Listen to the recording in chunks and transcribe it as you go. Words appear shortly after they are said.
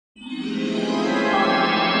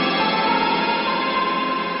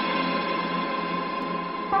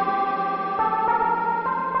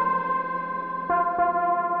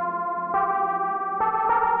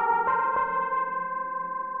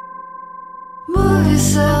Move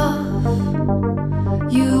yourself.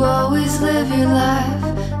 You always live your life,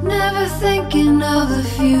 never thinking of the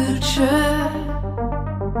future.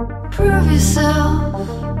 Prove yourself.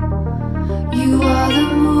 You are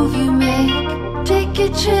the move you make. Take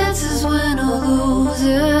your chances, win or lose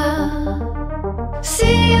it.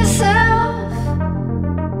 See yourself.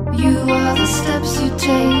 You are the steps you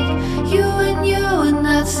take. You, and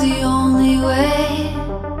that's the only way.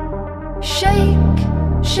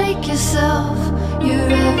 Shake yourself. You're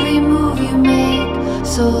every move you make.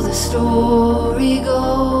 So the story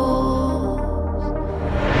goes.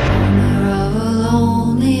 Owner of a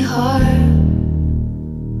lonely heart.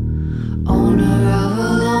 Owner of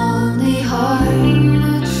a lonely heart.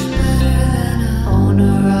 Much better than a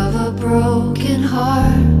owner of a broken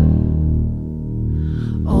heart.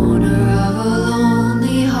 Owner of a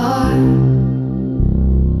lonely heart.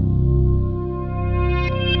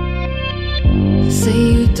 Say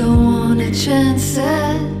you don't want a chance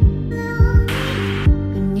at,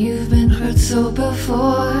 and you've been hurt so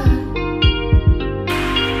before.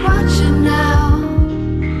 Watch it now,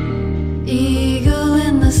 eagle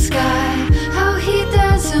in the sky, how he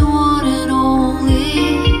dances one and only.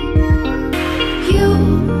 You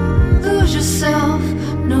lose yourself,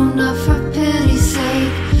 no, not for pity's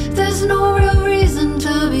sake. There's no real reason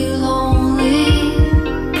to be lonely.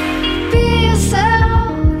 Be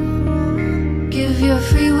yourself, give your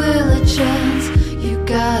free will a chance. You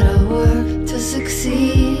gotta work to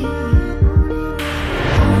succeed.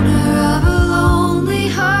 Owner of a lonely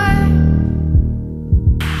heart.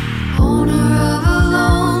 Owner of a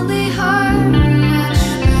lonely heart. Much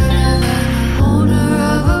better than a owner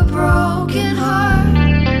of a broken heart.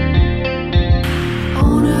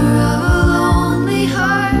 Owner of a lonely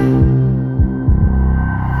heart.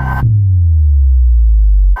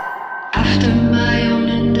 After my own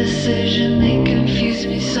indecision, they confused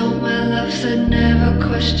me so. My love said never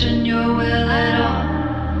question your will at all.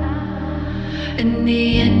 In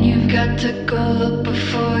the end, you've got to go look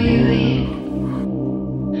before you leave.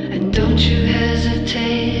 And don't you